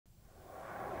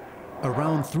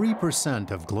Around 3%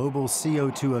 of global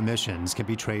CO2 emissions can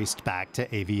be traced back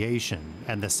to aviation,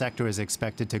 and the sector is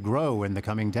expected to grow in the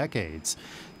coming decades.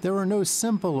 There are no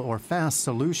simple or fast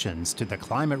solutions to the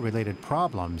climate-related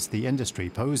problems the industry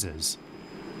poses.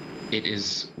 It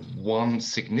is one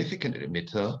significant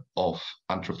emitter of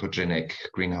anthropogenic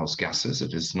greenhouse gases.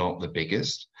 It is not the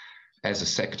biggest as a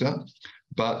sector,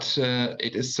 but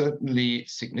it is certainly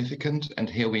significant, and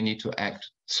here we need to act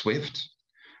swift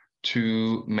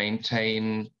to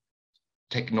maintain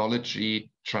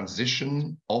technology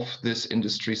transition of this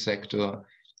industry sector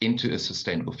into a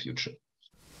sustainable future.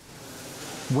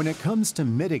 When it comes to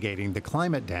mitigating the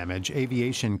climate damage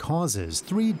aviation causes,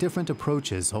 three different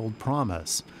approaches hold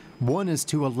promise. One is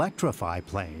to electrify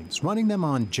planes, running them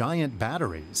on giant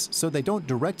batteries so they don't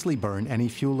directly burn any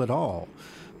fuel at all,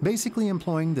 basically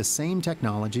employing the same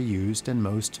technology used in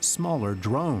most smaller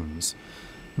drones.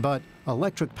 But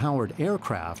electric-powered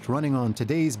aircraft running on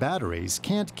today's batteries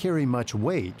can't carry much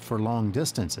weight for long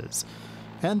distances,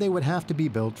 and they would have to be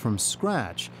built from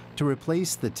scratch to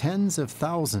replace the tens of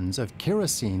thousands of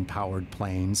kerosene-powered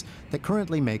planes that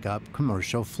currently make up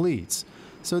commercial fleets.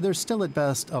 So they're still at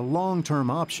best a long-term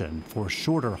option for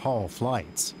shorter-haul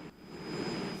flights.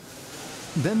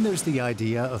 Then there's the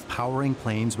idea of powering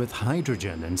planes with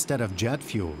hydrogen instead of jet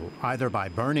fuel, either by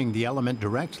burning the element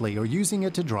directly or using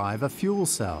it to drive a fuel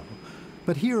cell.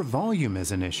 But here volume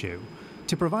is an issue.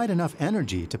 To provide enough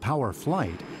energy to power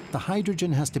flight, the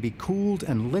hydrogen has to be cooled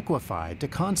and liquefied to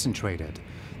concentrate it.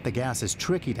 The gas is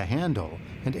tricky to handle,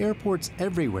 and airports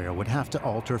everywhere would have to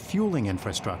alter fueling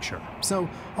infrastructure, so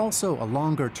also a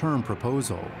longer-term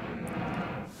proposal.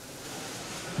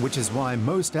 Which is why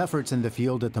most efforts in the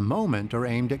field at the moment are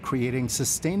aimed at creating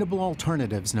sustainable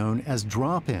alternatives known as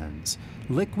drop-ins,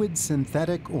 liquid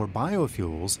synthetic or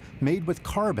biofuels made with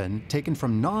carbon taken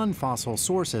from non-fossil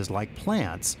sources like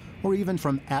plants or even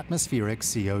from atmospheric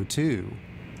CO2.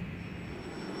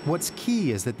 What's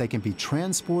key is that they can be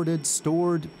transported,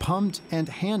 stored, pumped, and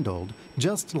handled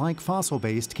just like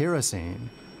fossil-based kerosene,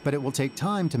 but it will take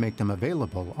time to make them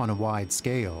available on a wide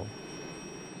scale.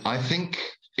 I think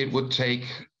it would take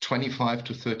 25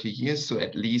 to 30 years, so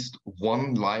at least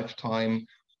one lifetime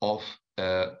of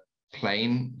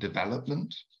plane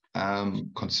development,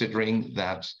 considering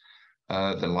that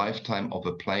the lifetime of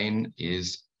a plane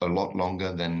is a lot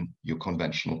longer than your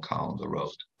conventional car on the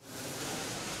road.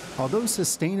 Although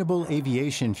sustainable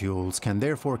aviation fuels can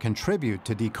therefore contribute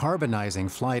to decarbonizing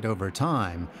flight over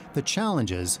time, the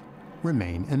challenges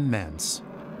remain immense.